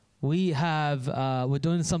we're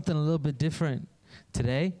doing something a little bit different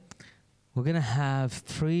today. We're going to have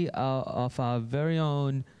three of our very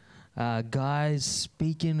own guys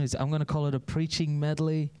speaking. I'm going to call it a preaching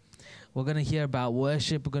medley. We're going to hear about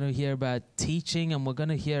worship. We're going to hear about teaching, and we're going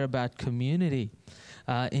to hear about community.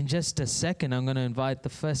 In just a second, I'm going to invite the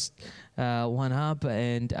first one up,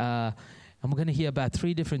 and we're going to hear about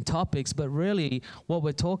three different topics. But really, what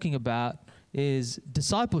we're talking about is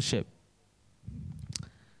discipleship.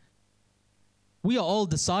 We are all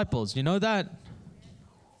disciples. You know that?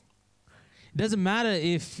 It doesn't matter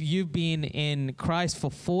if you've been in Christ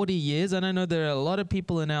for 40 years. And I know there are a lot of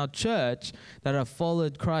people in our church that have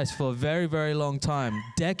followed Christ for a very, very long time,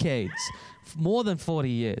 decades, more than 40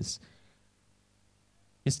 years.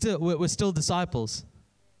 We're still disciples.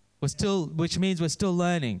 Which means we're still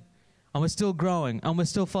learning, and we're still growing, and we're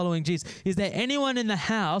still following Jesus. Is there anyone in the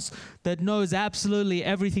house that knows absolutely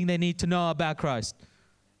everything they need to know about Christ?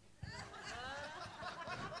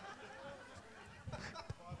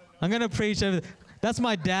 I'm going to preach everything. That's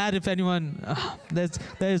my dad, if anyone.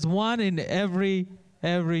 There's one in every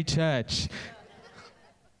church.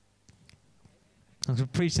 I'm going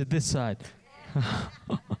to preach at this side.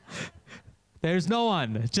 There's no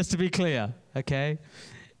one, just to be clear, okay?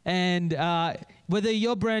 And whether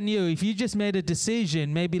you're brand new, if you just made a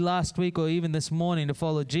decision, maybe last week or even this morning, to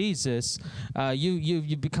follow Jesus,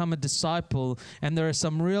 you become a disciple, and there are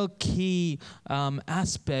some real key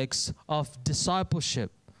aspects of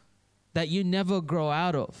discipleship that you never grow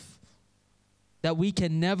out of, that we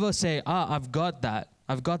can never say, I've got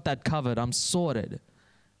that covered, I'm sorted.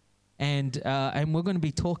 And we're going to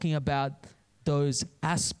be talking about those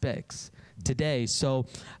aspects today. So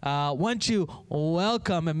why don't you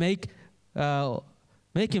welcome and make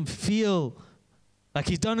him feel like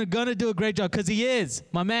he's going to do a great job, because he is.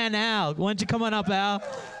 My man Al. Why don't you come on up, Al?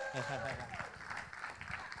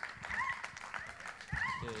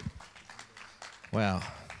 Wow.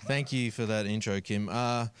 Thank you for that intro, Kim.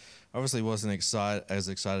 Obviously wasn't as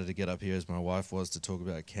excited to get up here as my wife was to talk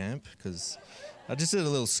about camp, because I just did a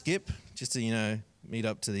little skip just to, meet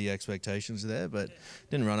up to the expectations there, but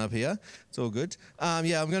didn't run up here. It's all good. I'm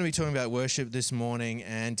going to be talking about worship this morning,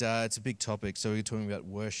 and it's a big topic. So we're talking about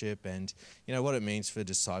worship and, what it means for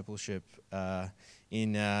discipleship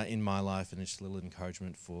in my life, and just a little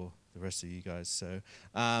encouragement for the rest of you guys. So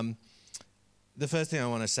the first thing I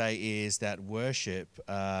want to say is that worship,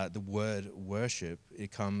 the word worship, it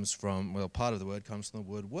comes from, part of the word comes from the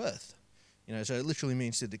word worth. So it literally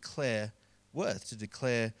means to declare worth, to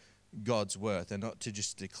declare God's worth, and not to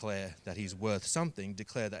just declare that he's worth something,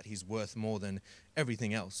 declare that he's worth more than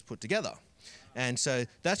everything else put together. And so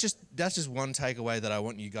that's just one takeaway that I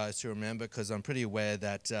want you guys to remember, because I'm pretty aware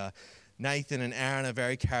that Nathan and Aaron are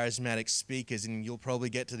very charismatic speakers, and you'll probably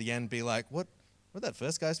get to the end and be like, what did that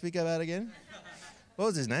first guy speak about again? What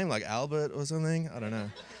was his name? Like Albert or something? I don't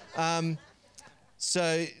know.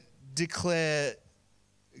 So declare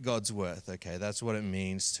God's worth, okay? That's what it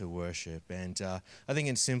means to worship. And I think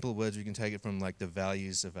in simple words, we can take it from like the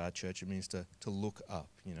values of our church. It means to look up,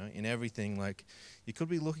 in everything. Like you could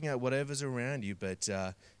be looking at whatever's around you, but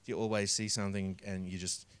you always see something and you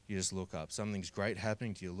just look up. Something's great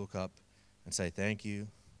happening, do you look up and say thank you?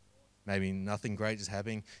 Maybe nothing great is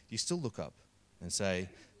happening, you still look up and say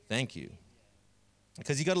thank you.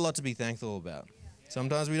 Because you got a lot to be thankful about.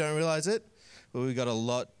 Sometimes we don't realize it, but we've got a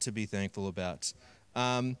lot to be thankful about.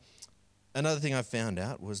 Another thing I found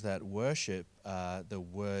out was that worship, the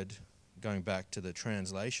word, going back to the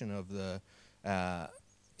translation of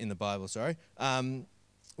in the Bible,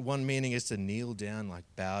 one meaning is to kneel down, like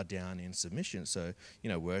bow down in submission. So,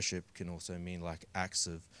 worship can also mean like acts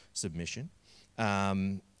of submission.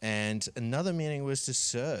 And another meaning was to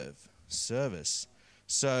serve, service.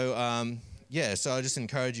 So, so I just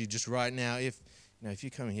encourage you just right now, if you're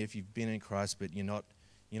coming here, if you've been in Christ but you're not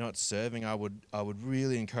serving, I would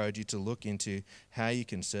really encourage you to look into how you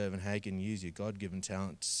can serve and how you can use your God-given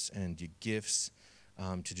talents and your gifts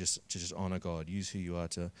to just honor God. Use who you are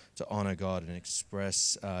to honor God and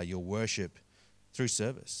express your worship through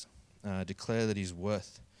service. Declare that he's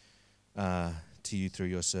worth to you through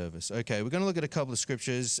your service. Okay, we're going to look at a couple of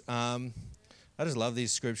scriptures. I just love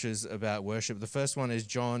these scriptures about worship. The first one is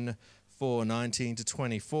John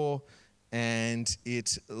 4:19-24. And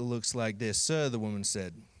it looks like this. Sir, the woman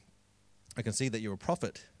said, I can see that you're a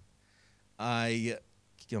prophet. I'm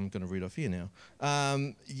going to read off here now.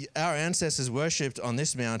 Our ancestors worshipped on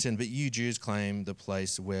this mountain, but you Jews claim the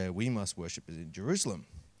place where we must worship is in Jerusalem.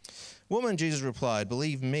 Woman, Jesus replied,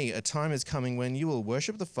 believe me, a time is coming when you will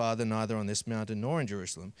worship the Father neither on this mountain nor in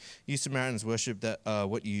Jerusalem. You Samaritans worship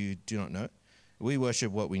what you do not know. We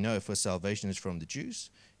worship what we know, for salvation is from the Jews.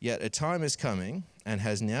 Yet a time is coming and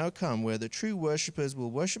has now come where the true worshippers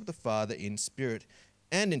will worship the Father in spirit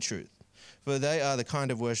and in truth. For they are the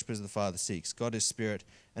kind of worshippers the Father seeks. God is spirit,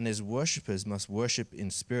 and his worshippers must worship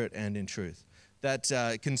in spirit and in truth.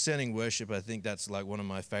 That concerning worship, I think that's like one of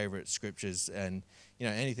my favorite scriptures, and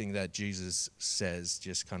anything that Jesus says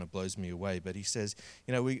just kind of blows me away. But he says,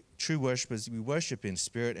 we true worshippers, we worship in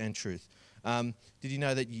spirit and truth. Did you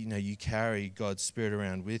know that you carry God's spirit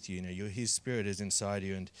around with you? His spirit is inside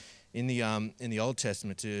you, and in the Old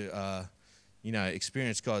Testament to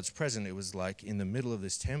experience God's presence, it was like in the middle of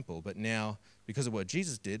this temple. But now, because of what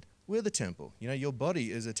Jesus did, we're the temple. Your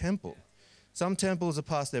body is a temple. Some temples are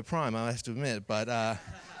past their prime, I have to admit, but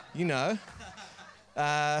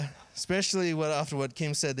especially after what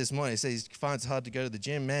Kim said this morning. He says he finds it hard to go to the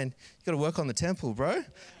gym. Man, you got to work on the temple, bro.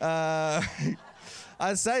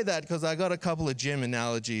 I say that because I got a couple of gym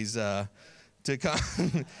analogies to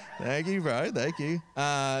come. Thank you, bro. Thank you.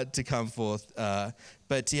 To come forth.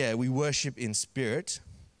 But yeah, we worship in spirit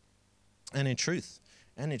and in truth.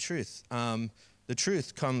 And in truth. The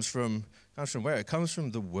truth comes from where? It comes from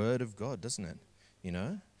the Word of God, doesn't it?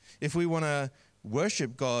 If we want to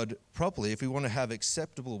worship God properly, if we want to have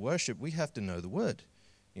acceptable worship, we have to know the Word.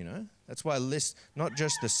 That's why not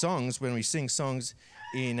just the songs, when we sing songs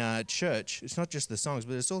in church, it's not just the songs,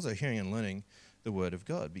 but it's also hearing and learning the Word of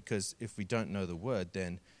God. Because if we don't know the Word,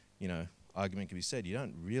 then, argument can be said, you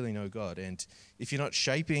don't really know God. And if you're not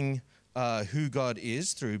shaping who God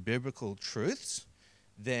is through biblical truths,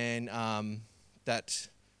 then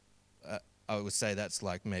I would say that's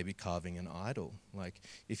like maybe carving an idol. Like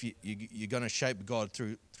if you're going to shape God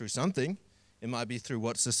through something, it might be through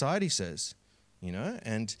what society says,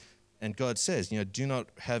 and God says, do not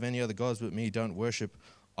have any other gods but me, don't worship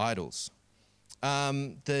idols.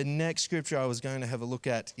 The next scripture I was going to have a look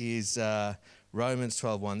at is Romans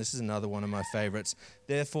 12:1. This is another one of my favorites.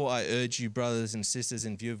 Therefore, I urge you, brothers and sisters,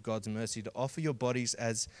 in view of God's mercy, to offer your bodies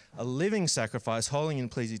as a living sacrifice, holy and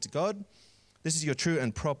pleasing to God. This is your true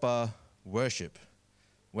and proper worship.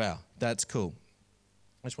 Wow, that's cool.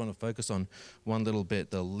 I just want to focus on one little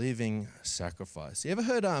bit, the living sacrifice. You ever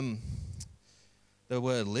heard the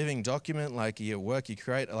word living document? Like at work, you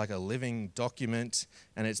create like a living document,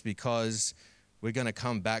 and it's because we're going to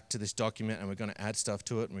come back to this document and we're going to add stuff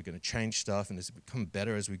to it and we're going to change stuff and it's become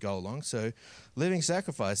better as we go along. So living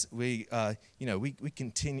sacrifice, we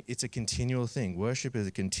continue. It's a continual thing. Worship is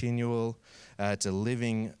a continual, it's a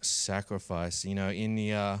living sacrifice. In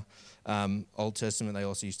the Old Testament, they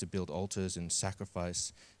also used to build altars and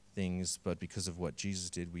sacrifice things, but because of what Jesus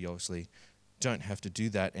did, we obviously don't have to do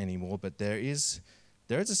that anymore. But there is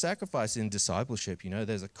a sacrifice in discipleship.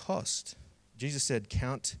 There's a cost. Jesus said,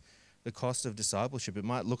 count the cost of discipleship. It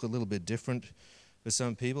might look a little bit different for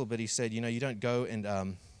some people, but he said, you don't go and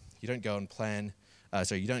plan.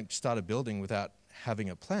 You don't start a building without having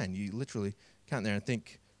a plan. You literally count there and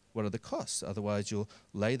think, what are the costs? Otherwise, you'll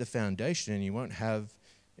lay the foundation and you won't have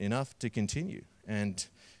enough to continue, and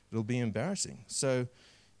it'll be embarrassing. So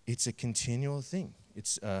it's a continual thing.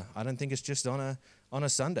 It's I don't think it's just on a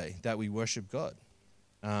Sunday that we worship God.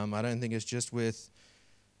 I don't think it's just with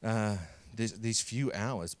these few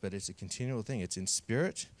hours, but it's a continual thing. It's in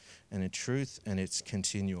spirit and in truth, and it's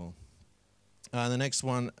continual. The next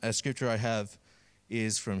one, a scripture I have,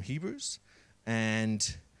 is from Hebrews,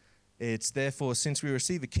 and it's therefore, since we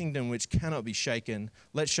receive a kingdom which cannot be shaken,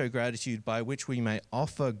 let's show gratitude by which we may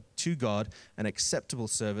offer to God an acceptable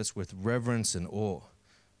service with reverence and awe.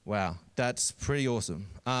 Wow, that's pretty awesome.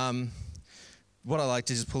 What I like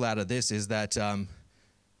to just pull out of this is that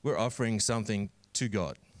we're offering something to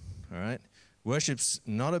God, all right? Worship's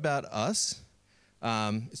not about us.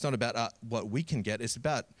 It's not about what we can get. It's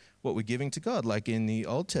about what we're giving to God. Like in the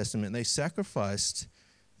Old Testament, they sacrificed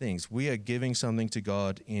things. We are giving something to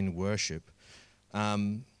God in worship.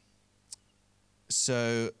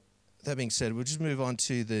 So that being said, we'll just move on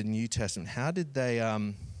to the New Testament. How did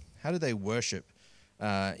they worship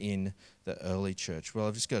in the early church? Well,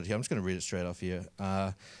 I've just got it here. I'm just going to read it straight off here.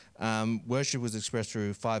 Worship was expressed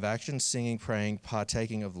through 5 actions: singing, praying,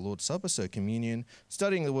 partaking of the Lord's Supper, so communion,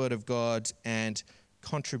 studying the Word of God, and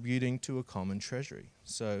contributing to a common treasury.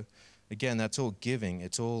 So again, that's all giving.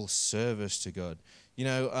 It's all service to God.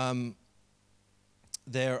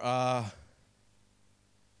 There are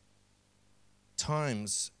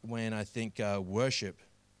times when I think worship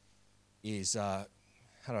is, how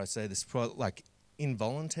do I say this, like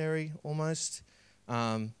involuntary almost.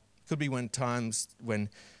 Could be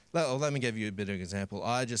let me give you a bit of an example.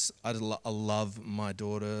 I love my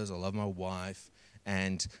daughters, I love my wife,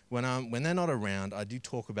 and when they're not around, I do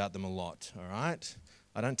talk about them a lot, all right?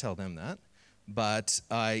 I don't tell them that, but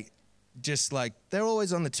just like, they're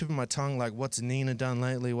always on the tip of my tongue, like, what's Nina done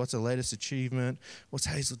lately? What's her latest achievement? What's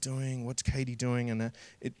Hazel doing? What's Katie doing? And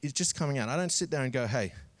it's just coming out. I don't sit there and go,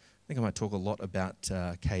 hey, I think I might talk a lot about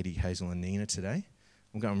Katie, Hazel, and Nina today.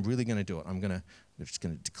 I'm really going to do it. I'm just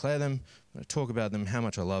going to declare them. I'm going to talk about them, how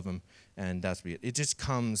much I love them, and that's it. It just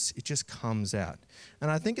comes out.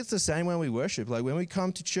 And I think it's the same when we worship. Like when we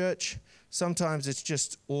come to church, sometimes it's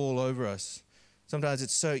just all over us. Sometimes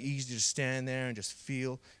it's so easy to stand there and just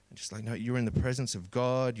feel, and just like, no, you're in the presence of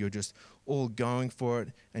God. You're just all going for it,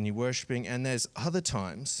 and you're worshiping. And there's other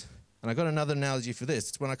times, and I got another analogy for this.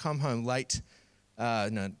 It's when I come home late.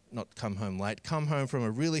 Come home from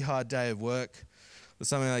a really hard day of work or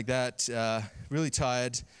something like that, really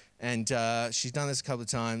tired. And she's done this a couple of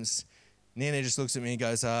times. Nina just looks at me and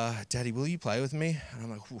goes, Daddy, will you play with me? And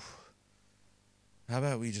I'm like, whew. How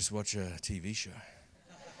about we just watch a TV show?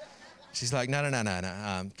 She's like, no.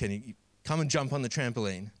 Can you come and jump on the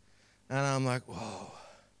trampoline? And I'm like, whoa,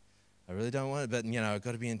 I really don't want it, but I've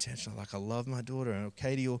got to be intentional. Like, I love my daughter. And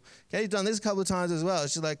Katie's done this a couple of times as well.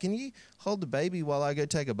 She's like, can you hold the baby while I go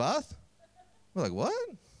take a bath? We're like, what?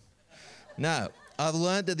 No, I've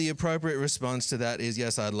learned that the appropriate response to that is,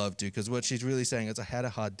 yes, I'd love to, because what she's really saying is I had a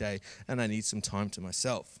hard day and I need some time to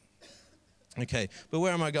myself. Okay, but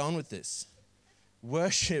where am I going with this?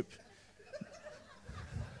 Worship.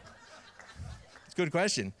 It's a good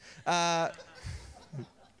question.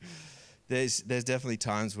 There's definitely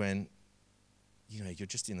times when, you're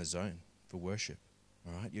just in the zone for worship,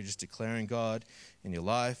 all right? You're just declaring God in your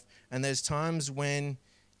life. And there's times when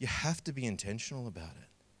you have to be intentional about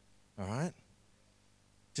it, all right?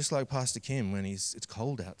 Just like Pastor Kim when it's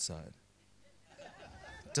cold outside.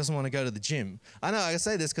 Doesn't want to go to the gym. I know, I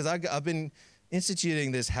say this because I've been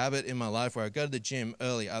instituting this habit in my life where I go to the gym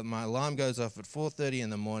early. My alarm goes off at 4:30 in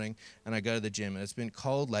the morning, and I go to the gym. And it's been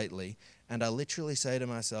cold lately, and I literally say to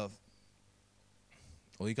myself,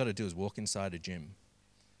 all you got to do is walk inside the gym,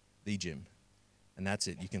 and that's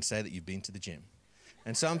it. You can say that you've been to the gym.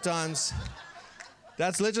 And sometimes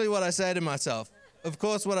that's literally what I say to myself. Of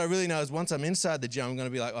course, what I really know is once I'm inside the gym, I'm going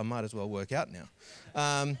to be like, I might as well work out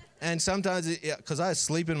now. And sometimes, because I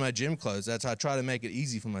sleep in my gym clothes, I try to make it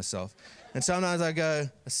easy for myself. And sometimes I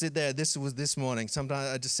sit there. This was this morning.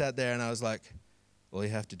 Sometimes I just sat there and I was like, all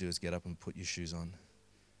you have to do is get up and put your shoes on.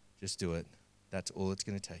 Just do it. That's all it's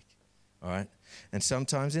going to take. All right? And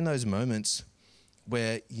sometimes in those moments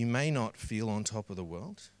where you may not feel on top of the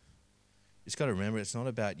world, you just got to remember it's not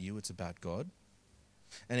about you, it's about God.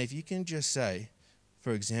 And if you can just say,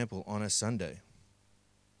 for example, on a Sunday,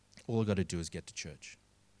 all I've got to do is get to church,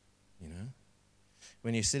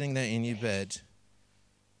 When you're sitting there in your bed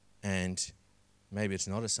and maybe it's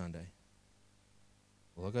not a Sunday,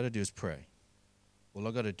 all I've got to do is pray. All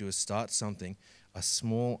I've got to do is start something, a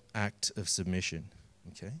small act of submission,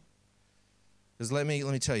 okay? Because let me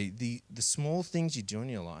tell you, the small things you do in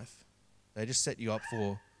your life, they just set you up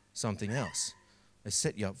for something else. They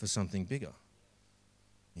set you up for something bigger,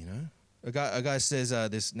 A guy says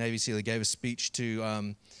this Navy SEAL gave a speech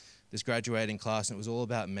to this graduating class, and it was all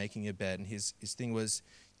about making your bed. And his thing was,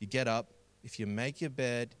 you get up, if you make your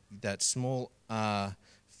bed, that small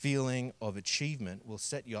feeling of achievement will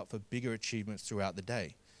set you up for bigger achievements throughout the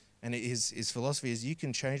day. And his philosophy is you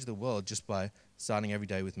can change the world just by starting every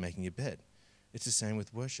day with making your bed. It's the same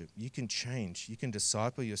with worship. You can change, you can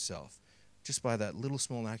disciple yourself just by that little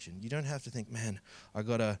small action. You don't have to think, man, I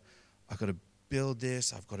gotta build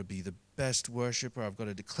this, I've got to be the best worshiper, I've got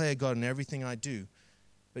to declare God in everything I do.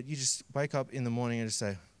 But you just wake up in the morning and just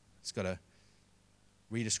say, I've got to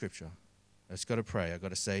read a scripture. I've just got to pray. I've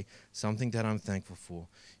got to say something that I'm thankful for.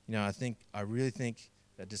 I really think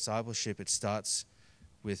that discipleship, it starts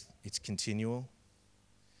with, it's continual.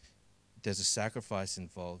 There's a sacrifice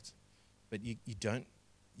involved. But you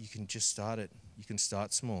can just start it. You can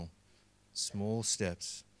start small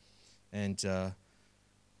steps. And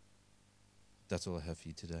that's all I have for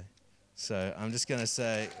you today. So I'm just going to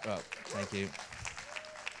say, thank you.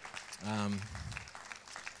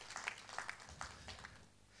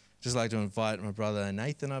 Just like to invite my brother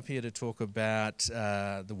Nathan up here to talk about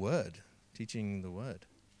the Word, teaching the Word.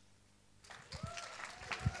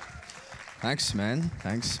 Thanks, man.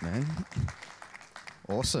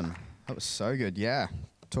 Awesome. That was so good. Yeah.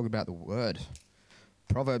 Talk about the Word.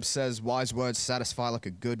 Proverbs says, wise words satisfy like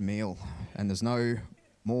a good meal, and there's no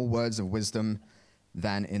more words of wisdom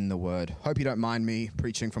than in the Word. Hope you don't mind me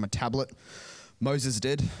preaching from a tablet. Moses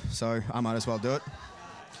did, so I might as well do it.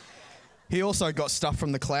 He also got stuff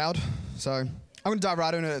from the cloud, so I'm going to dive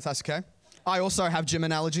right into it if that's okay. I also have gym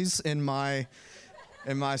analogies in my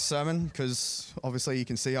sermon, because obviously you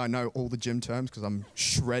can see I know all the gym terms because I'm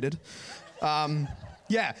shredded.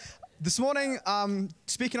 This morning,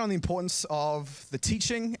 speaking on the importance of the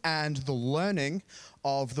teaching and the learning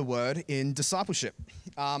of the word in discipleship.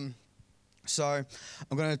 So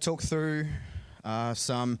I'm going to talk through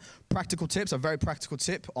some practical tips, a very practical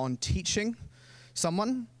tip on teaching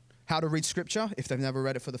someone how to read scripture if they've never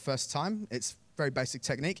read it for the first time. It's very basic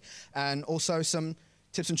technique. And also some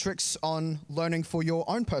tips and tricks on learning for your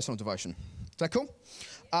own personal devotion. Is that cool?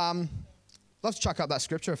 Love to chuck up that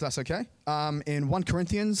scripture if that's okay. In 1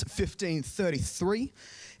 Corinthians 15:33,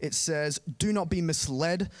 it says, "Do not be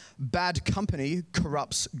misled. Bad company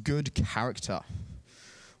corrupts good character."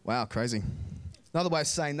 Wow, crazy. Another way of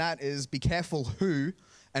saying that is be careful who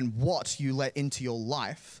and what you let into your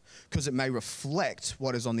life, because it may reflect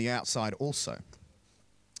what is on the outside also.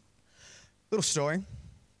 Little story.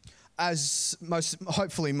 As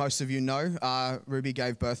hopefully most of you know, Ruby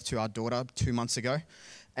gave birth to our daughter 2 months ago.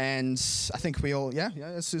 And I think we all,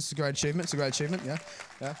 it's a great achievement. It's a great achievement,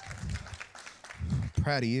 yeah.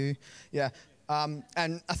 Proud of you, yeah. And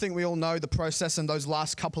I think we all know the process in those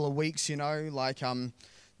last couple of weeks,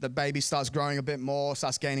 the baby starts growing a bit more,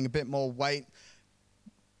 starts gaining a bit more weight.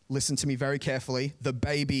 Listen to me very carefully. The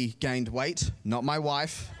baby gained weight, not my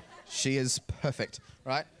wife. She is perfect,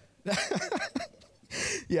 right?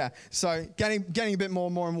 Yeah, so gaining a bit more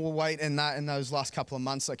and more weight in those last couple of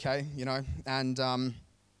months, okay, and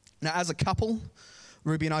now as a couple,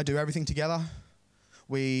 Ruby and I do everything together.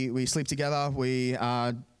 We sleep together, we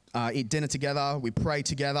eat dinner together, we pray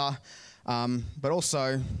together, but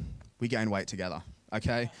also we gain weight together.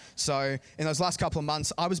 Okay, so in those last couple of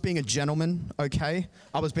months, I was being a gentleman. Okay,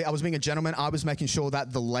 I was being a gentleman. I was making sure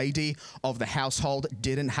that the lady of the household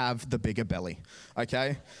didn't have the bigger belly.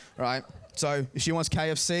 Okay, right. So if she wants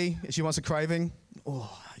KFC, if she wants a craving,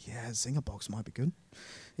 Zinger Box might be good.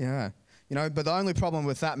 Yeah, But the only problem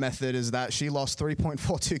with that method is that she lost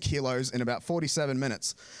 3.42 kilos in about 47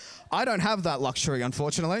 minutes. I don't have that luxury,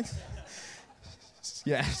 unfortunately.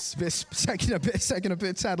 Yeah, it's taking a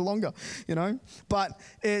bit tad longer, But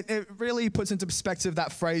it really puts into perspective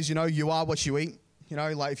that phrase, you are what you eat.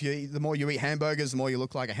 The more you eat hamburgers, the more you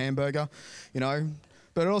look like a hamburger,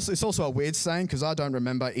 But it's also a weird saying because I don't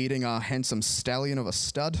remember eating a handsome stallion of a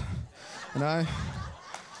stud,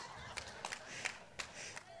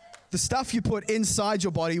 The stuff you put inside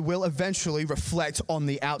your body will eventually reflect on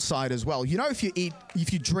the outside as well.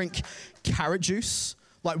 If you drink carrot juice,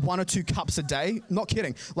 like 1 or 2 cups a day, not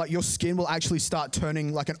kidding, like your skin will actually start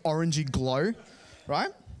turning like an orangey glow,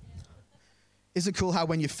 right? Is it cool how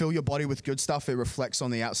when you fill your body with good stuff, it reflects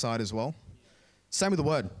on the outside as well? Same with the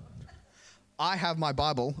word. I have my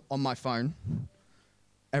Bible on my phone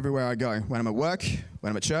everywhere I go. When I'm at work,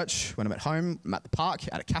 when I'm at church, when I'm at home, I'm at the park,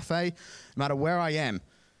 at a cafe, no matter where I am,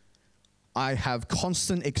 I have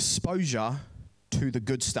constant exposure to the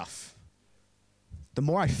good stuff. The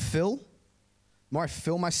more I fill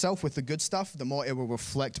myself with the good stuff, the more it will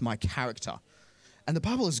reflect my character. And the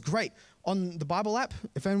Bible is great. On the Bible app,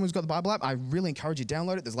 if anyone's got the Bible app, I really encourage you to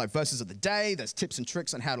download it. There's like verses of the day, there's tips and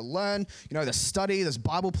tricks on how to learn, there's study, there's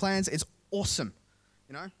Bible plans. It's awesome,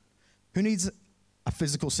 Who needs a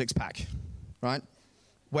physical six-pack, right?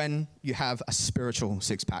 When you have a spiritual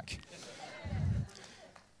six-pack.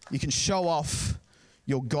 You can show off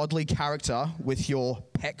your godly character with your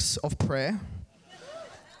pecs of prayer,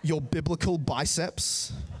 your biblical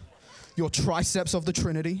biceps, your triceps of the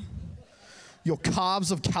Trinity, your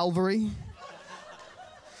calves of Calvary.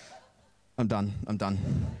 I'm done.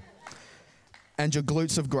 And your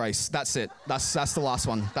glutes of grace. That's it. That's the last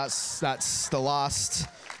one. That's the last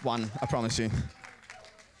one, I promise you.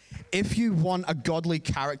 If you want a godly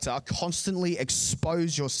character, constantly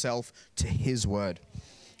expose yourself to His word.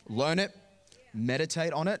 Learn it,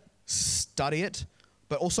 meditate on it, study it,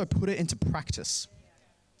 but also put it into practice.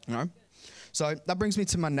 So that brings me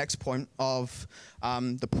to my next point of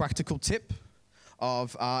the practical tip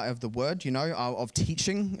of the word, of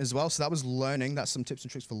teaching as well. So that was learning. That's some tips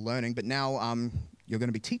and tricks for learning. But now you're going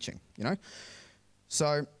to be teaching,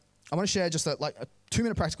 So I want to share just a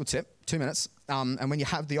 2-minute practical tip, 2 minutes, and when you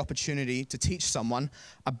have the opportunity to teach someone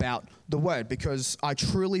about the word, because I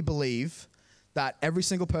truly believe that every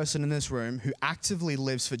single person in this room who actively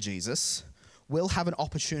lives for Jesus will have an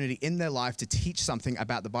opportunity in their life to teach something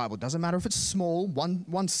about the Bible. Doesn't matter if it's small,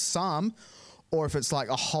 one psalm, or if it's like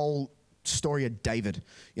a whole story of David,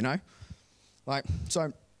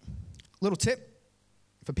 So, little tip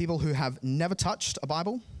for people who have never touched a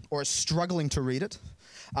Bible or are struggling to read it.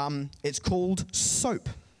 It's called SOAP.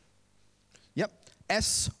 Yep,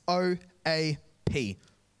 SOAP.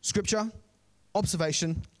 Scripture,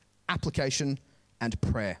 observation, application, and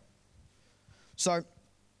prayer. So,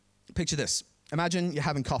 picture this. Imagine you're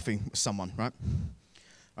having coffee with someone, right?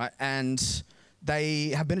 right? And they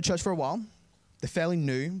have been at church for a while. They're fairly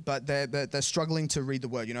new, but they're struggling to read the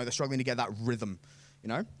word. You know, they're struggling to get that rhythm. You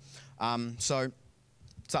know, so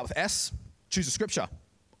start with S. Choose a scripture,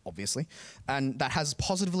 obviously, and that has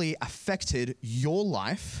positively affected your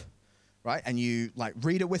life, right? And you like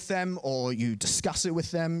read it with them or you discuss it with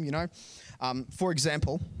them. You know, for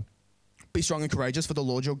example, be strong and courageous, for the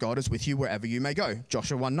Lord your God is with you wherever you may go.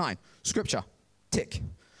 Joshua 1:9. Scripture. Tick.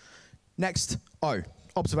 Next, O.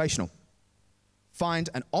 Observational. Find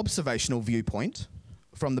an observational viewpoint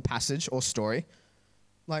from the passage or story.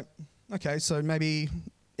 Like, okay, so maybe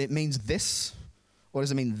it means this, or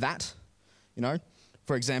does it mean that? You know,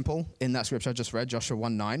 for example, in that scripture I just read, Joshua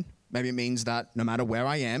 1:9, maybe it means that no matter where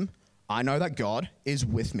I am, I know that God is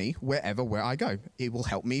with me where I go. It will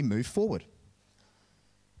help me move forward.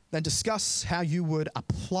 Then discuss how you would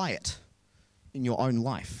apply it in your own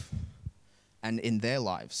life and in their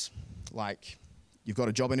lives. Like, you've got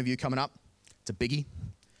a job interview coming up. It's a biggie.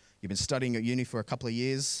 You've been studying at uni for a couple of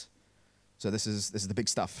years. So this is the big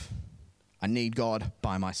stuff. I need God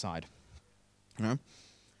by my side. You know?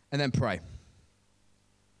 And then pray.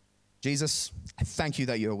 Jesus, I thank you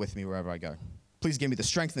that you are with me wherever I go. Please give me the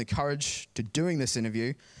strength and the courage to doing this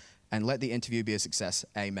interview, and let the interview be a success.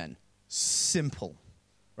 Amen. Simple,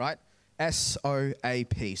 right?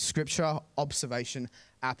 SOAP. Scripture, observation,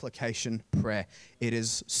 application, prayer. It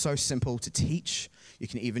is so simple to teach. You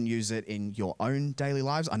can even use it in your own daily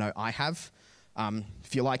lives. I know I have.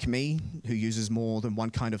 If you're like me, who uses more than one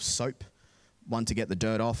kind of soap, one to get the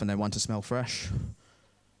dirt off and then one to smell fresh,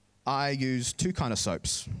 I use two kind of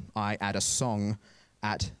soaps. I add a song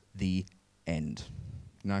at the end.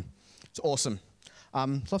 You know, it's awesome.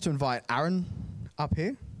 I'd love to invite Aaron up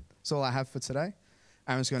here. That's all I have for today.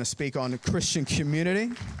 Aaron's going to speak on Christian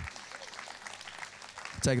community.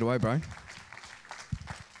 Take it away, bro.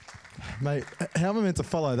 Mate, how am I meant to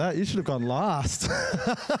follow that? You should have gone last.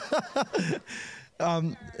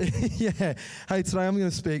 Yeah. Hey, today I'm going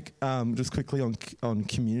to speak just quickly on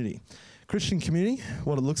community. Christian community,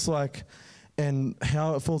 what it looks like, and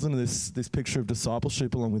how it falls into this picture of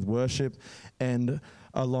discipleship along with worship and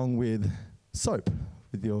along with soap,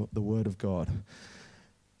 with the Word of God.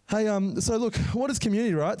 Hey, so look, what is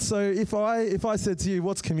community, right? So if I said to you,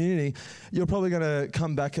 what's community, you're probably going to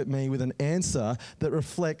come back at me with an answer that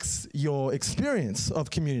reflects your experience of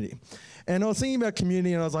community. And I was thinking about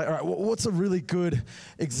community, and I was like, all right, what's a really good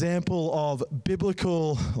example of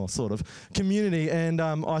biblical, or sort of, community? And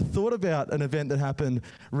I thought about an event that happened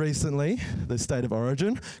recently, the state of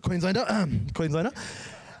origin, Queenslander.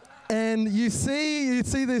 And you see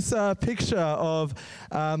this picture of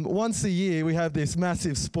once a year we have this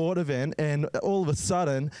massive sport event, and all of a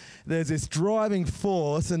sudden there's this driving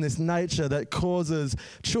force and this nature that causes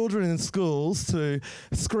children in schools to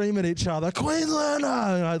scream at each other, Queenslander!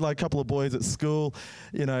 And I had like a couple of boys at school,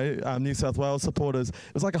 you know, New South Wales supporters.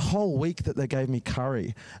 It was like a whole week that they gave me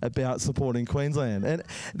curry about supporting Queensland. And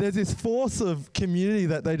there's this force of community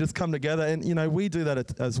that they just come together, and you know, we do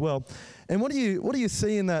that as well. And what do you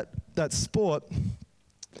see in that sport,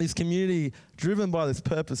 this community driven by this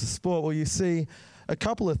purpose of sport? Well, you see a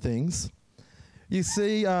couple of things. You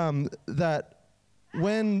see that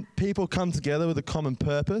when people come together with a common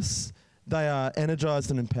purpose, they are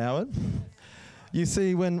energized and empowered. You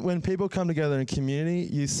see when people come together in community,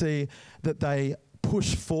 you see that they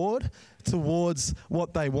push forward towards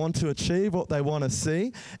what they want to achieve, what they want to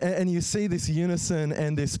see, and you see this unison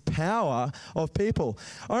and this power of people.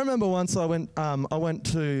 I remember once I went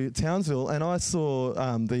to Townsville and I saw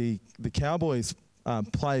the Cowboys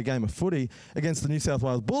play a game of footy against the New South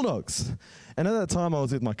Wales Bulldogs, and at that time I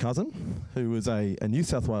was with my cousin, who was a New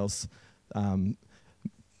South Wales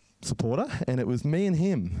supporter, and it was me and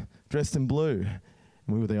him dressed in blue,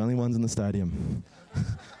 and we were the only ones in the stadium.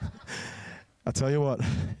 I tell you what,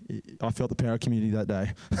 I felt the power of community that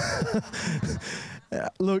day.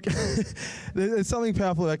 Look, there's something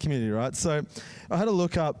powerful about community, right? So I had a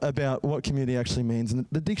look up about what community actually means, and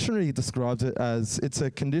the dictionary describes it as it's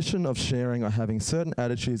a condition of sharing or having certain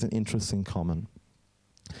attitudes and interests in common.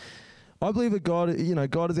 I believe that God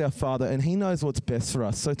is our Father, and He knows what's best for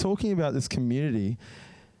us. So talking about this community,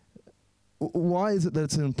 why is it that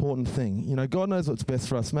it's an important thing? You know, God knows what's best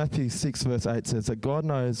for us. Matthew 6 verse 8 says that God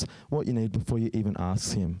knows what you need before you even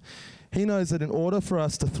ask Him. He knows that in order for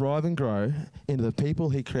us to thrive and grow into the people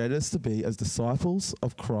He created us to be as disciples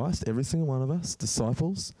of Christ, every single one of us,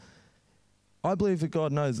 disciples, I believe that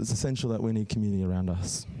God knows it's essential that we need community around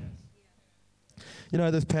us. You know,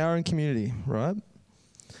 there's power in community, right?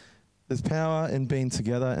 There's power in being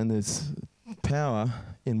together, and there's power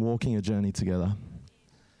in walking a journey together.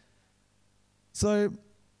 So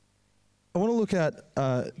I want to look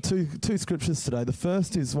at two scriptures today. The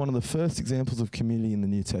first is one of the first examples of community in the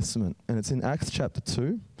New Testament, and it's in Acts chapter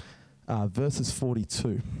 2, verses 42.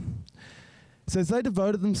 It says, they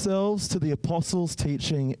devoted themselves to the apostles'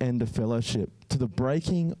 teaching and to fellowship, to the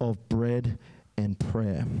breaking of bread and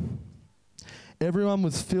prayer. Everyone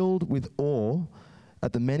was filled with awe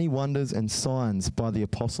at the many wonders and signs by the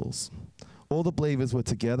apostles. All the believers were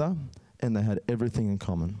together, and they had everything in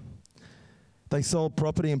common. They sold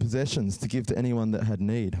property and possessions to give to anyone that had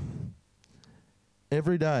need.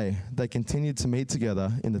 Every day, they continued to meet together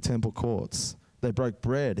in the temple courts. They broke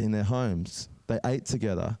bread in their homes. They ate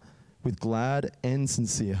together with glad and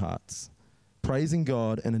sincere hearts, praising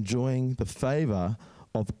God and enjoying the favor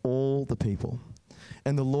of all the people.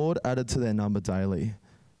 And the Lord added to their number daily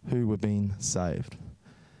who were being saved.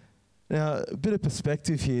 Now, a bit of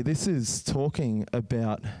perspective here. This is talking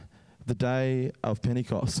about the day of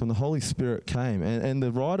Pentecost, when the Holy Spirit came. And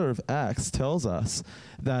the writer of Acts tells us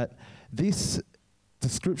that this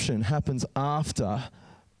description happens after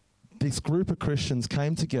this group of Christians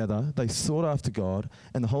came together, they sought after God,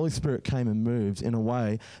 and the Holy Spirit came and moved in a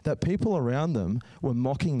way that people around them were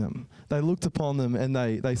mocking them. They looked upon them and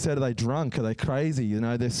they said, are they drunk? Are they crazy? You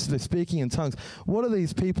know, they're speaking in tongues. What are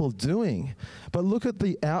these people doing? But look at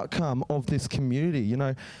the outcome of this community. You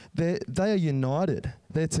know, they are united.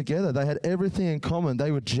 They're together. They had everything in common.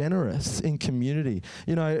 They were generous in community.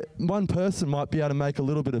 You know, one person might be able to make a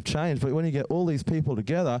little bit of change, but when you get all these people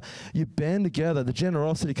together, you band together, the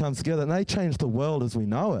generosity comes together, and they change the world as we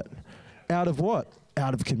know it. Out of what?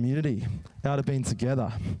 Out of community, out of being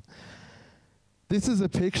together. This is a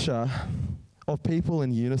picture of people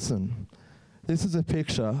in unison. This is a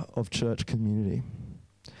picture of church community.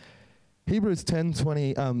 Hebrews 10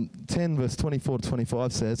 verse 24 to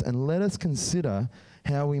 25 says, and let us consider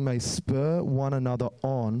how we may spur one another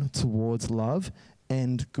on towards love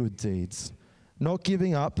and good deeds, not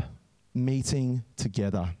giving up, meeting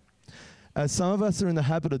together. As some of us are in the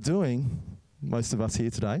habit of doing, most of us here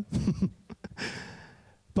today,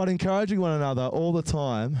 but encouraging one another all the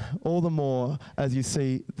time, all the more as you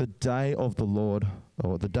see the day of the Lord,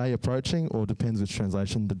 or the day approaching, or depends which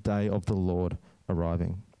translation, the day of the Lord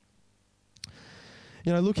arriving.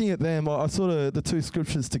 You know, looking at them, I sort of, the two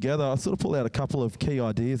scriptures together, I sort of pull out a couple of key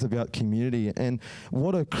ideas about community and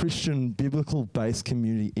what a Christian biblical-based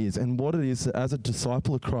community is, and what it is that as a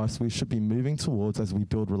disciple of Christ we should be moving towards as we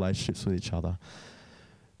build relationships with each other.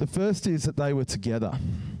 The first is that they were together.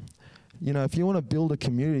 You know, if you want to build a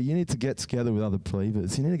community, you need to get together with other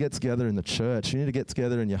believers. You need to get together in the church. You need to get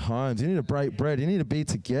together in your homes. You need to break bread. You need to be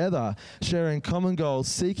together, sharing common goals,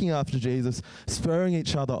 seeking after Jesus, spurring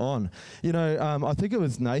each other on. You know, I think it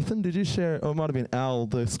was Nathan. Did you share, or it might have been Al,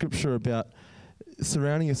 the scripture about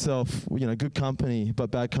surrounding yourself, you know, good company,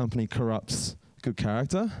 but bad company corrupts good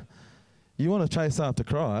character? You want to chase after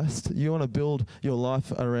Christ. You want to build your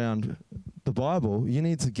life around the Bible. You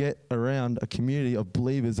need to get around a community of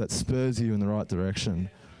believers that spurs you in the right direction.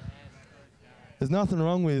 There's nothing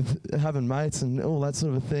wrong with having mates and all that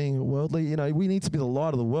sort of a thing, worldly. You know, we need to be the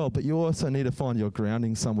light of the world, but you also need to find your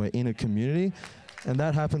grounding somewhere in a community, and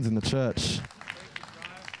that happens in the church.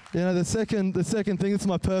 You know, the second thing, it's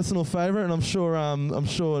my personal favorite, and I'm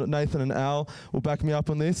sure Nathan and Al will back me up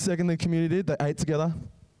on this. Second thing the community did, they ate together.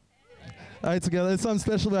 Ate together. There's something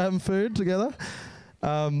special about having food together.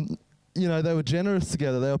 You know, they were generous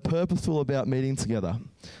together. They were purposeful about meeting together.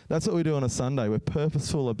 That's what we do on a Sunday. We're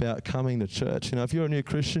purposeful about coming to church. You know, if you're a new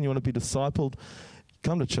Christian, you want to be discipled,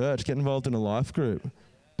 come to church, get involved in a life group.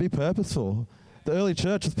 Be purposeful. The early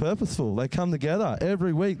church is purposeful. They come together.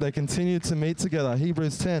 Every week they continue to meet together.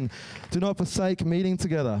 Hebrews 10, do not forsake meeting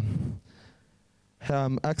together.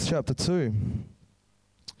 Acts chapter 2.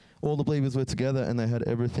 All the believers were together and they had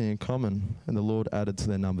everything in common, and the Lord added to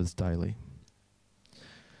their numbers daily.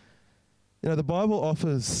 You know, the Bible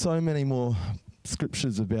offers so many more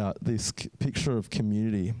scriptures about this picture of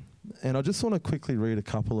community, and I just want to quickly read a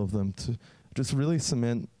couple of them to just really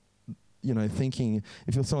cement, you know, thinking,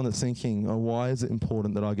 if you're someone that's thinking, oh, why is it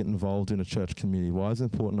important that I get involved in a church community? Why is it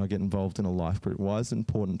important I get involved in a life group? Why is it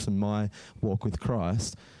important to my walk with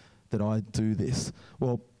Christ that I do this?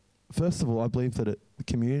 Well, first of all, I believe that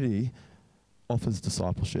community offers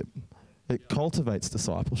discipleship. It cultivates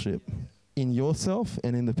discipleship in yourself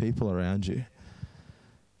and in the people around you.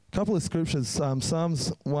 A couple of scriptures,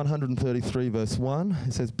 Psalms 133 verse 1,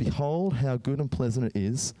 it says, behold how good and pleasant it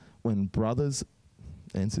is when brothers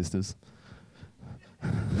and sisters,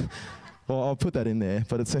 well, I'll put that in there,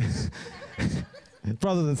 but it says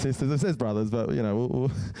brothers and sisters, it says brothers, but you know,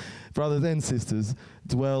 brothers and sisters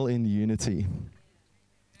dwell in unity.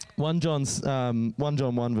 1 John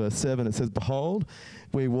 1 verse 7, it says, "Behold,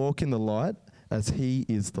 we walk in the light as he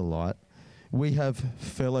is the light. We have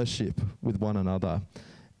fellowship with one another,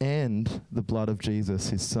 and the blood of Jesus,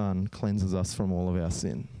 his son, cleanses us from all of our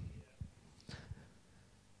sin."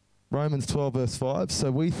 Romans 12 verse 5,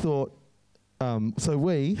 so we,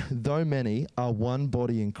 though many, are one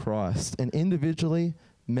body in Christ, and individually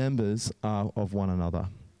members are of one another.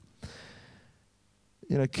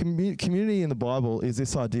 You know, community in the Bible is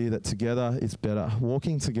this idea that together is better.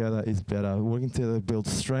 Walking together is better. Working together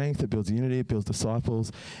builds strength, it builds unity, it builds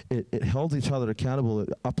disciples. It holds each other accountable. It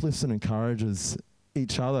uplifts and encourages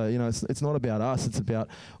each other. You know, it's not about us. It's about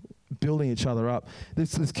building each other up.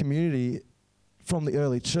 This community from the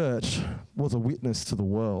early church was a witness to the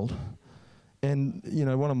world. And, you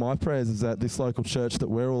know, one of my prayers is that this local church that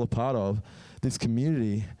we're all a part of, this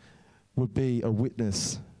community, would be a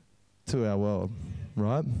witness to our world.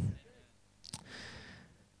 Right?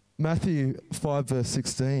 Matthew 5 verse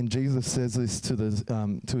 16, Jesus says this to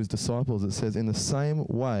his disciples. It says, "In the same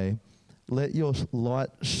way, let your light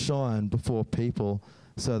shine before people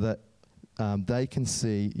so that they can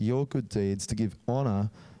see your good deeds to give honor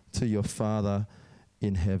to your Father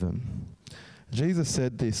in heaven." Jesus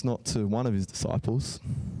said this not to one of his disciples.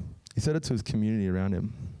 He said it to his community around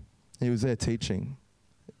him. He was there teaching.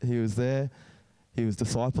 He was there, he was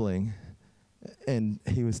discipling, and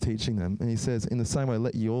he was teaching them. And he says, in the same way,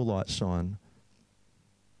 let your light shine.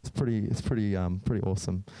 It's pretty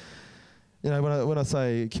awesome. You know, when I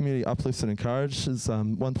say community uplifts and encourages,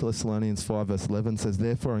 1 Thessalonians 5 verse 11 says,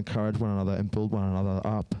 "Therefore encourage one another and build one another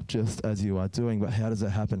up, just as you are doing." But how does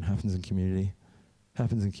that happen? Happens in community.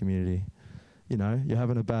 Happens in community. You know, you're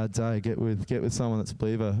having a bad day, get with someone that's a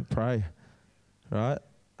believer, pray, right?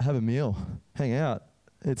 Have a meal, hang out.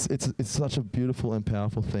 It's such a beautiful and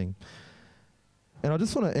powerful thing. And I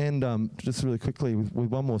just want to end just really quickly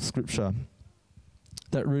with one more scripture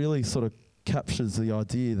that really sort of captures the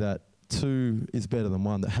idea that two is better than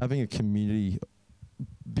one, that having a community,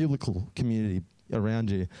 biblical community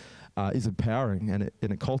around you is empowering, and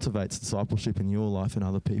it cultivates discipleship in your life and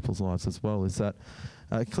other people's lives as well. Is that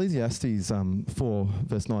Ecclesiastes 4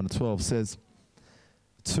 verse 9 to 12 says,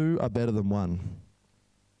 "Two are better than one,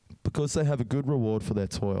 because they have a good reward for their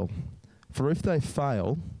toil. For if they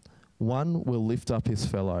fail, one will lift up his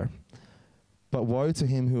fellow. But woe to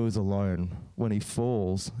him who is alone when he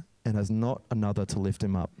falls and has not another to lift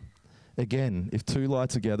him up. Again, if two lie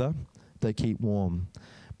together, they keep warm.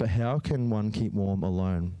 But how can one keep warm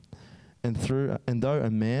alone? And though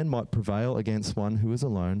a man might prevail against one who is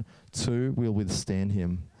alone, two will withstand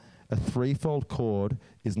him. A threefold cord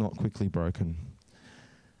is not quickly broken."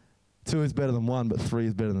 Two is better than one, but three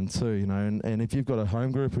is better than two, you know. And if you've got a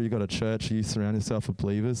home group or you've got a church, you surround yourself with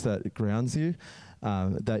believers that grounds you,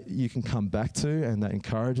 that you can come back to and that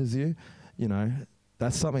encourages you, you know,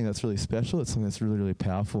 that's something that's really special. It's something that's really, really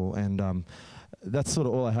powerful. And that's sort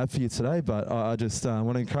of all I have for you today. But I just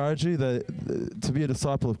want to encourage you that to be a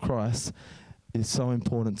disciple of Christ is so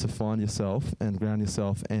important, to find yourself and ground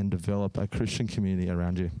yourself and develop a Christian community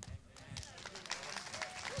around you.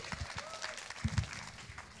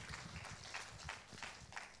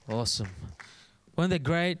 Awesome. Weren't they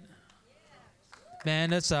great? Man,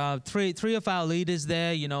 that's three of our leaders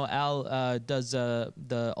there. You know, Al does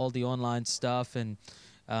all the online stuff, and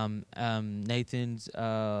Nathan's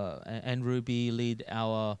and Ruby lead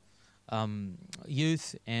our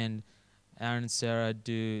youth, and Aaron and Sarah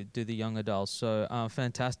do the young adults. So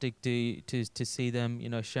fantastic to see them, you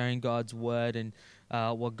know, sharing God's word and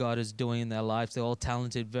what God is doing in their lives. They're all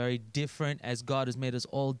talented, very different, as God has made us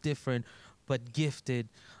all different, but gifted.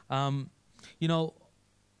 You know,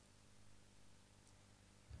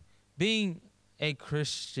 being a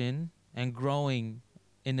Christian and growing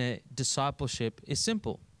in a discipleship is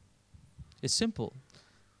simple. It's simple.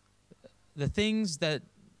 The things that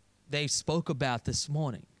they spoke about this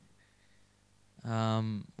morning,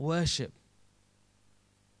 worship,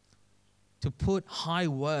 to put high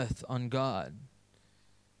worth on God,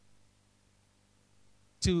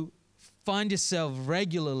 to find yourself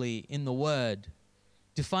regularly in the Word,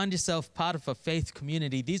 to find yourself part of a faith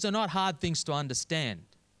community. These are not hard things to understand.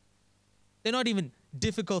 They're not even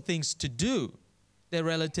difficult things to do. They're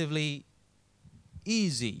relatively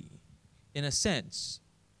easy in a sense.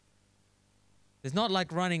 It's not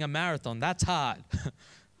like running a marathon. That's hard.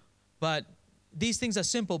 But these things are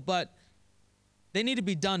simple, but they need to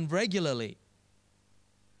be done regularly.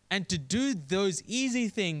 And to do those easy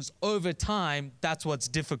things over time, that's what's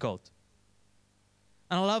difficult.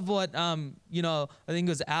 And I love what, you know, I think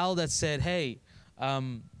it was Al that said, hey,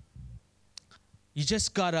 you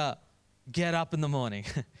just got to get up in the morning.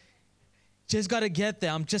 just got to get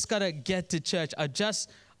there. I'm just got to get to church. I've just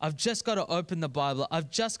got to open the Bible.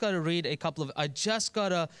 I've just got to read a couple of, I just got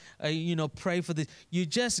to, pray for this. You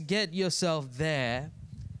just get yourself there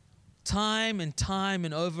time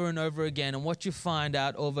and over again. And what you find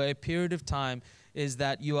out over a period of time is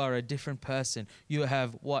that you are a different person. You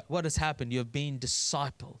have, what has happened? You have been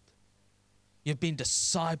discipled. You've been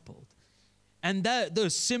discipled. And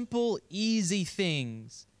those simple, easy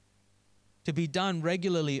things to be done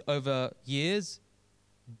regularly over years,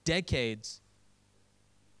 decades,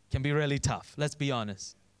 can be really tough. Let's be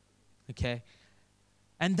honest. Okay?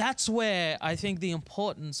 And that's where I think the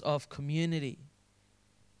importance of community.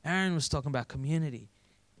 Aaron was talking about community.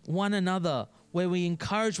 One another, where we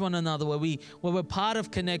encourage one another, where we're part of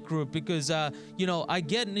Connect Group, because I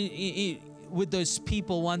get with those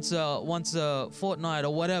people once a fortnight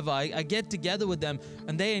or whatever. I get together with them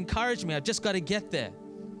and they encourage me. I just got to get there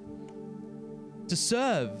to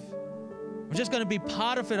serve. I'm just going to be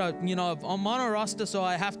part of it. I'm on a roster, so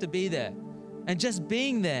I have to be there. And just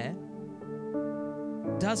being there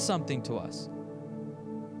does something to us.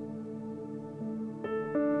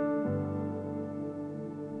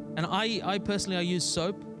 And I personally, I use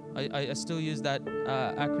SOAP. I still use that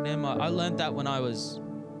acronym. I learned that when I was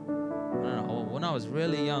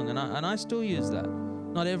really young, and I still use that.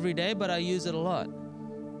 Not every day, but I use it a lot.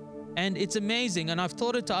 And it's amazing, and I've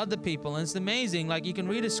taught it to other people, and it's amazing. Like, you can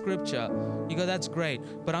read a scripture, you go, that's great,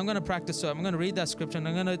 but I'm going to practice SOAP. I'm going to read that scripture, and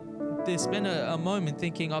I'm going to spend a moment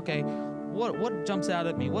thinking, okay, what jumps out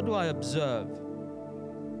at me? What do I observe?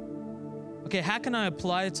 Okay, how can I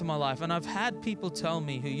apply it to my life? And I've had people tell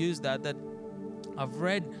me who use that I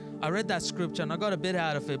read that scripture and I got a bit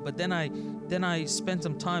out of it, but then I spent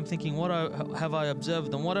some time thinking, what have I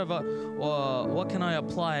observed, and what can I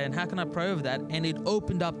apply, and how can I pray over that? And it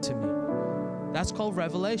opened up to me. That's called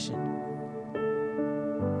revelation.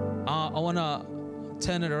 I want to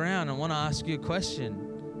turn it around. I want to ask you a question.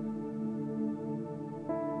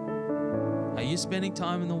 Are you spending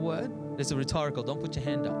time in the Word? It's a rhetorical. Don't put your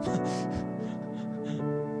hand up.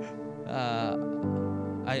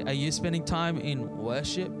 Are you spending time in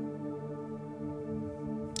worship?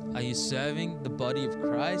 Are you serving the body of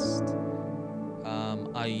Christ?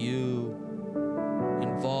 Are you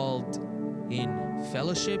involved in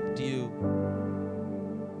fellowship? Do you,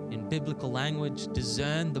 in biblical language,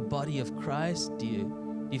 discern the body of Christ? Do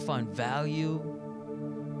you find value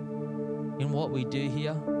in what we do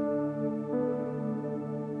here?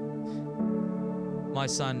 My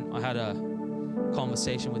son, I had a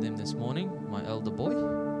conversation with him this morning, my elder boy.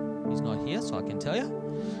 He's not here, so I can tell you.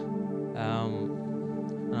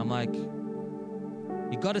 And I'm like,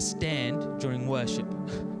 you got to stand during worship.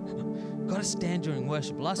 Got to stand during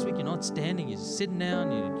worship. Last week, you're not standing, you're just sitting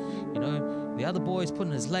down. The other boy's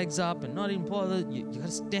putting his legs up and not even bothered. You got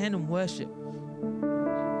to stand and worship.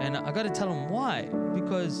 And I got to tell him why.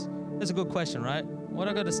 Because that's a good question, right? Why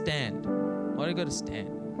do I got to stand? Why do I got to stand?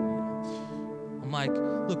 I'm like,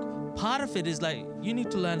 look, part of it is like, you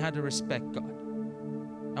need to learn how to respect God.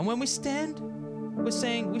 And when we stand, we're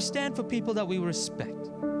saying we stand for people that we respect.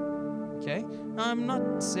 Okay? Now, I'm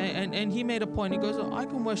not saying, and he made a point. He goes, oh, I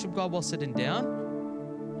can worship God while sitting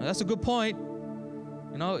down. Now, that's a good point.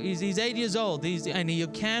 He's 8 years old. And you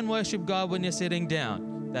can worship God when you're sitting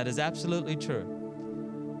down. That is absolutely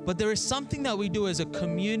true. But there is something that we do as a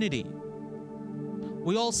community.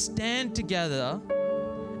 We all stand together,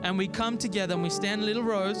 and we come together, and we stand in little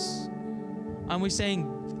rows, and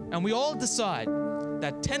and we all decide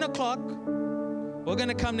that 10 o'clock, we're going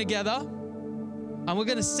to come together, and we're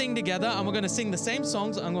going to sing together, and we're going to sing the same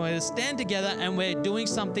songs, and we're going to stand together, and we're doing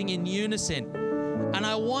something in unison. And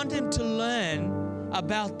I want him to learn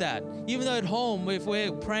about that. Even though at home, if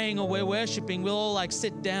we're praying or we're worshiping, we'll all like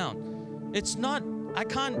sit down. It's not,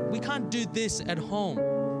 we can't do this at home.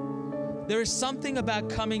 There is something about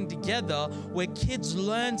coming together where kids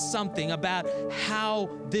learn something about how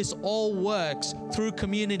this all works through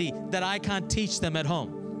community that I can't teach them at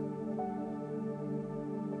home.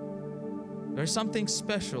 There's something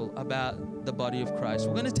special about the body of Christ.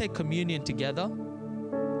 We're going to take communion together.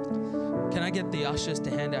 Can I get the ushers to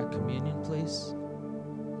hand out communion, please?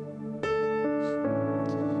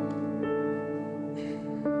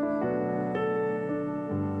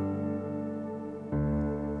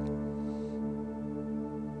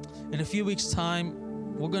 In a few weeks' time,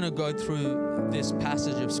 we're going to go through this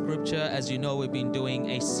passage of Scripture. As you know, we've been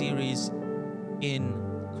doing a series in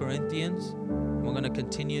Corinthians. We're going to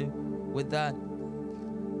continue with that.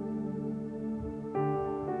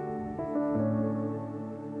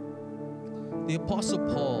 The Apostle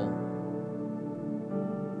Paul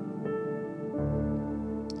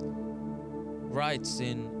writes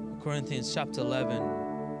in Corinthians chapter 11,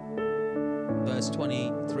 verse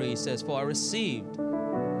 23 says, "For I received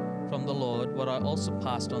from the Lord what I also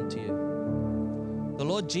passed on to you. The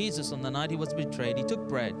Lord Jesus, on the night he was betrayed, he took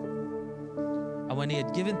bread. And when he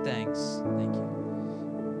had given thanks, thank you,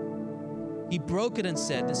 he broke it and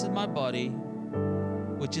said, 'This is my body,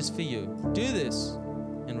 which is for you. Do this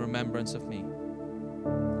in remembrance of me.'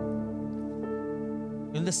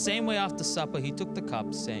 In the same way, after supper, he took the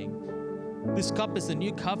cup, saying, 'This cup is the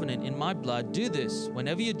new covenant in my blood. Do this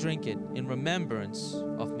whenever you drink it in remembrance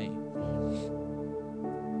of me.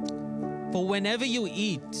 For whenever you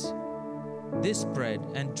eat this bread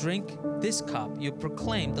and drink this cup, you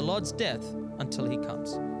proclaim the Lord's death until he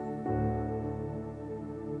comes.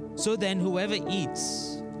 So then, whoever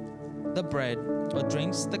eats the bread or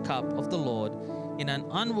drinks the cup of the Lord in an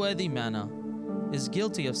unworthy manner is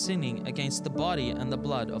guilty of sinning against the body and the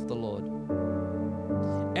blood of the Lord.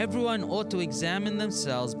 Everyone ought to examine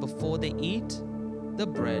themselves before they eat the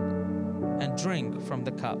bread and drink from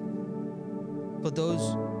the cup. For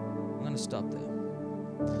those,'" I'm going to stop there.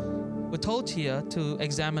 We're told here to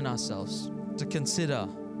examine ourselves, to consider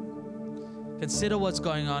what's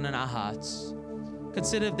going on in our hearts.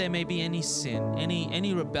 Consider if there may be any sin,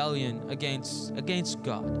 any rebellion against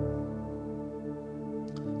God.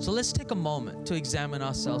 So let's take a moment to examine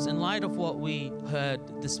ourselves in light of what we heard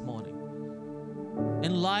this morning.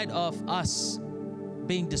 In light of us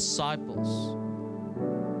being disciples.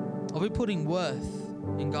 Are we putting worth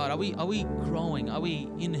in God? Are we growing? Are we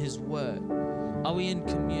in his word? Are we in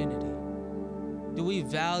community? Do we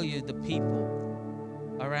value the people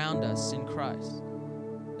around us in Christ?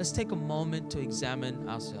 Let's take a moment to examine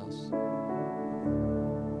ourselves.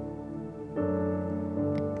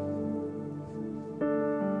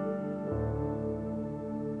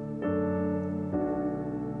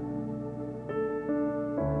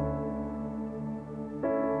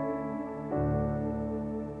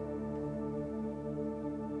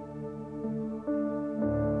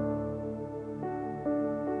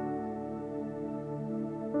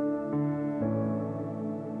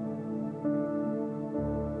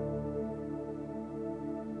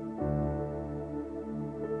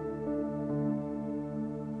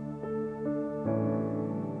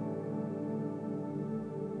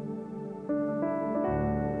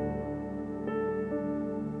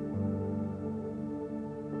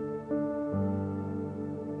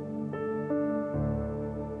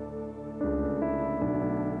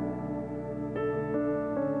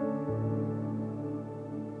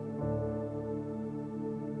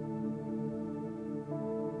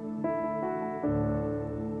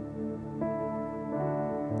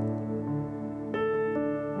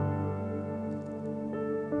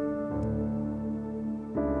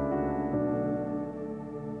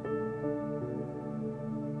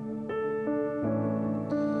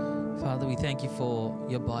 Father, we thank you for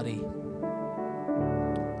your body.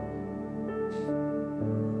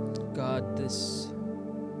 God, this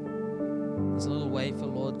little wafer,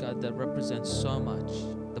 Lord God, that represents so much,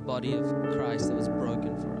 the body of Christ that was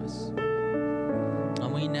broken for us.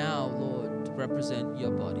 And we now, Lord, represent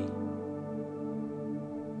your body.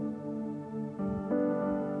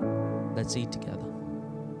 Let's eat together.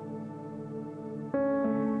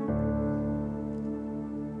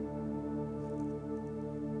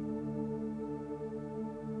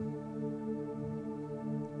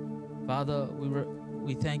 Father,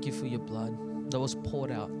 we thank you for your blood that was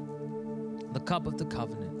poured out, the cup of the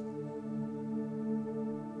covenant.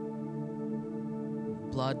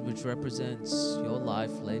 Blood which represents your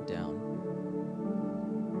life laid down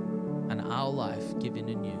and our life given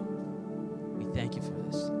anew. We thank you for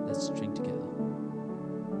this. Let's drink together.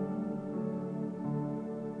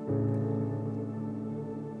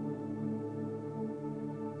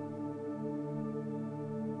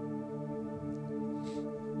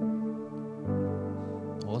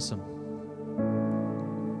 Awesome.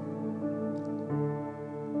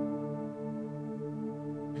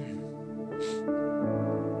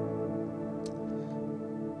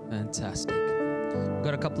 Fantastic. We've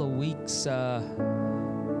got a couple of weeks, a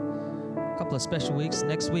couple of special weeks.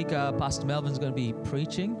 Next week, Pastor Melvin's going to be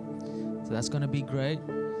preaching, so that's going to be great.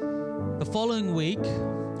 The following week,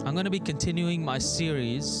 I'm going to be continuing my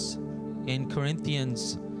series in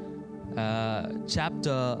Corinthians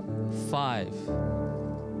chapter 5.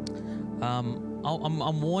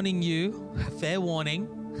 I'm warning you, fair warning,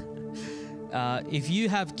 if you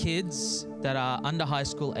have kids that are under high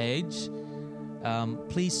school age,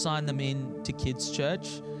 please sign them in to Kids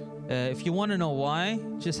Church. If you want to know why,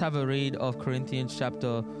 just have a read of Corinthians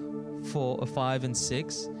chapter 4, 5, and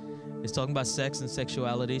 6. It's talking about sex and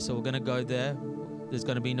sexuality, so we're going to go there. There's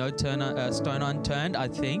going to be no stone unturned, I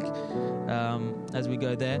think, as we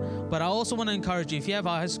go there. But I also want to encourage you, if you have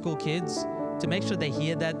high school kids, to make sure they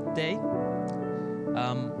hear that day.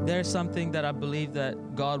 There's something that I believe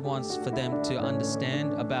that God wants for them to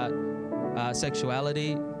understand about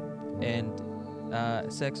sexuality and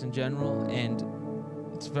sex in general, and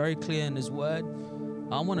it's very clear in His Word.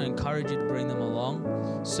 I want to encourage you to bring them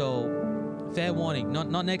along. So, fair warning,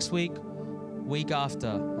 not next week, week after.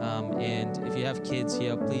 And if you have kids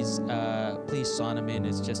here, please sign them in.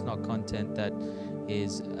 It's just not content that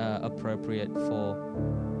is appropriate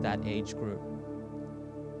for that age group.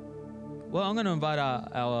 Well, I'm going to invite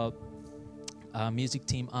our music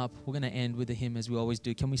team up. We're going to end with a hymn as we always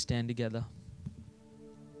do. Can we stand together?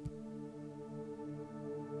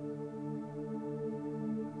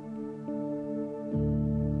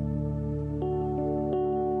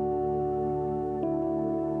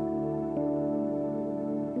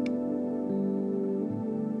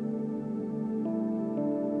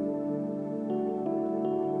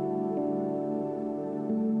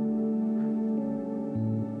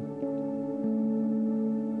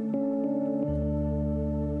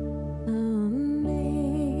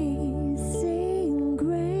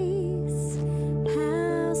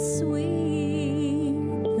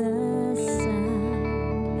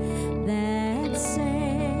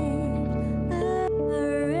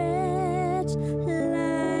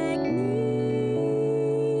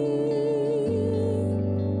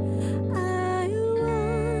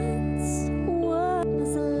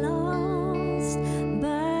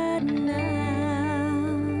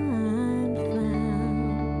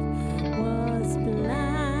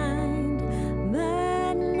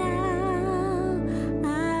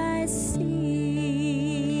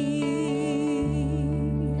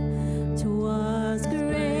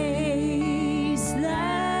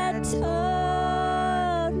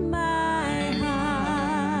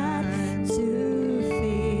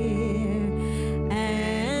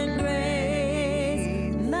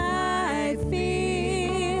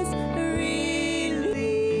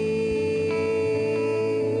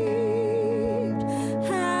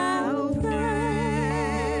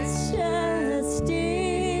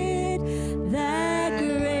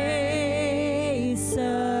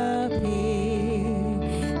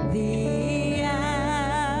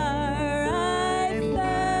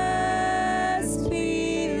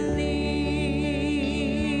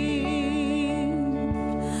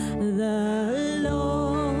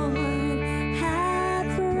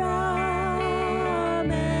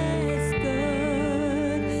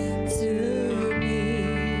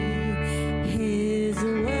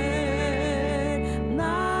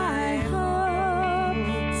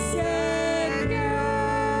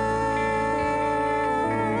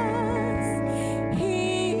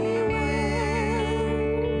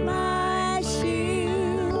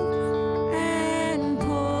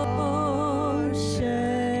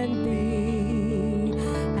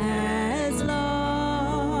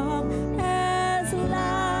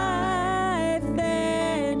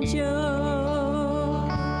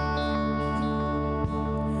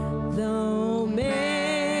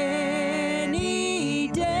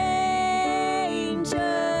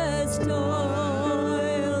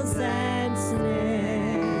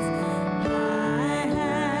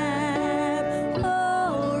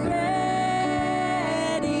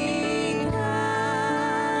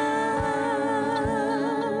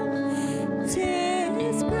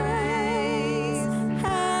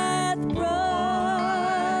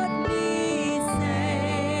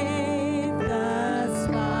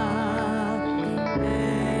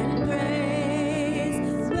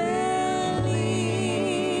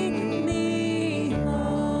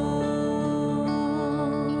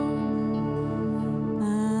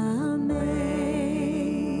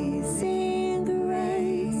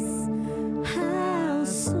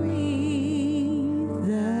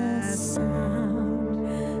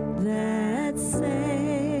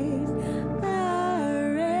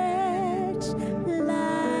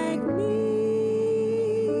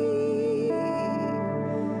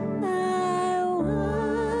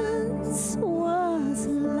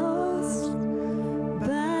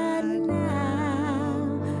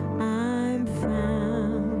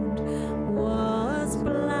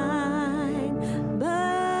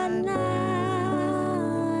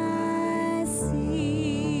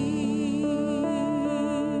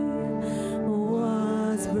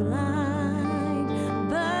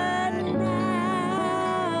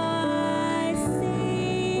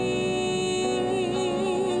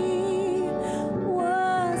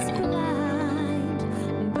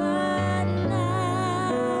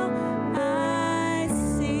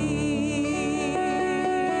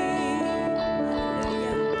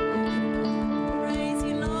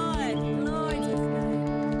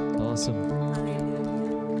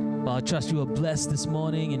 trust you were blessed this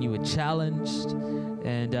morning and you were challenged,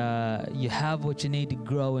 and you have what you need to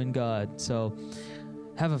grow in God. So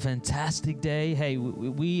have a fantastic day. Hey,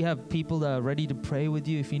 we have people that are ready to pray with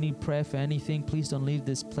you. If you need prayer for anything, please don't leave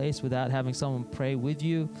this place without having someone pray with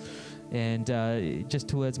you. And just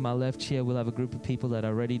towards my left here, we'll have a group of people that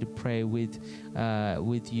are ready to pray with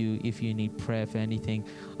you if you need prayer for anything.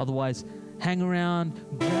 Otherwise, hang around,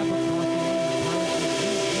 grab a coffee.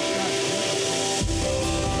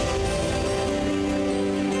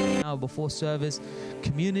 Now before service,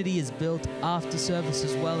 community is built after service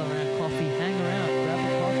as well around coffee. Hang around.